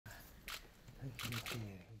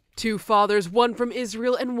Two fathers, one from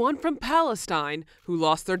Israel and one from Palestine, who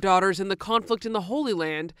lost their daughters in the conflict in the Holy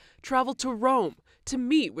Land, traveled to Rome to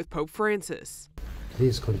meet with Pope Francis.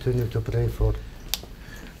 Please continue to pray for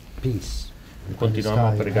peace.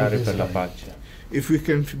 Continuiamo a pregare per la pace. If we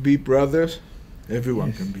can be brothers,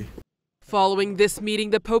 everyone can be. Following this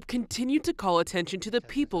meeting, the Pope continued to call attention to the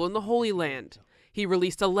people in the Holy Land. He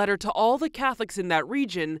released a letter to all the Catholics in that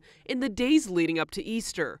region in the days leading up to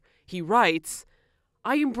Easter. He writes,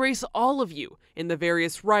 "I embrace all of you in the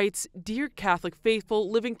various rites, dear Catholic faithful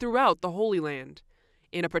living throughout the Holy Land.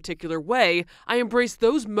 In a particular way, I embrace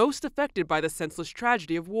those most affected by the senseless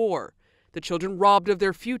tragedy of war, the children robbed of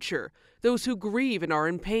their future, those who grieve and are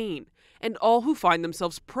in pain, and all who find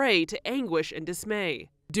themselves prey to anguish and dismay.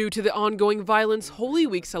 Due to the ongoing violence, Holy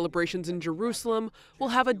Week celebrations in Jerusalem will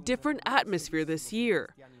have a different atmosphere this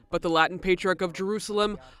year. But the Latin Patriarch of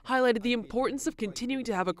Jerusalem highlighted the importance of continuing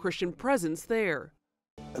to have a Christian presence there.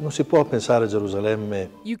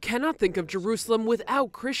 You cannot think of Jerusalem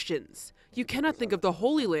without Christians. You cannot think of the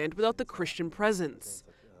Holy Land without the Christian presence.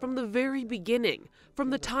 From the very beginning, from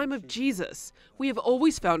the time of Jesus, we have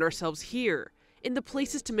always found ourselves here, in the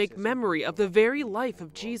places to make memory of the very life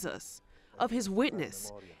of Jesus, of his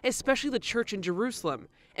witness, especially the church in Jerusalem,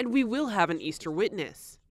 and we will have an Easter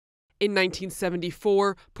witness." In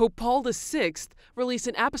 1974, Pope Paul VI released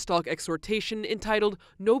an apostolic exhortation entitled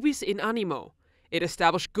Nobis in Animo. It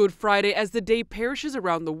established Good Friday as the day parishes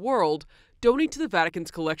around the world donate to the Vatican's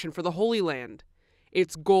collection for the Holy Land.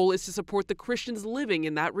 Its goal is to support the Christians living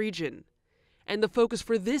in that region. And the focus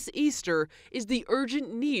for this Easter is the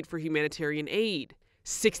urgent need for humanitarian aid.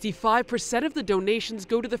 65% of the donations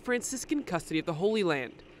go to the Franciscan custody of the Holy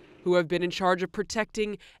Land, who have been in charge of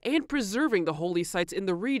protecting and preserving the holy sites in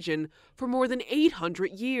the region for more than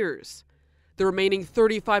 800 years. The remaining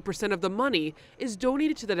 35% of the money is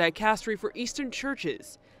donated to the Dicastery for Eastern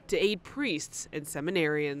Churches to aid priests and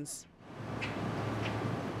seminarians.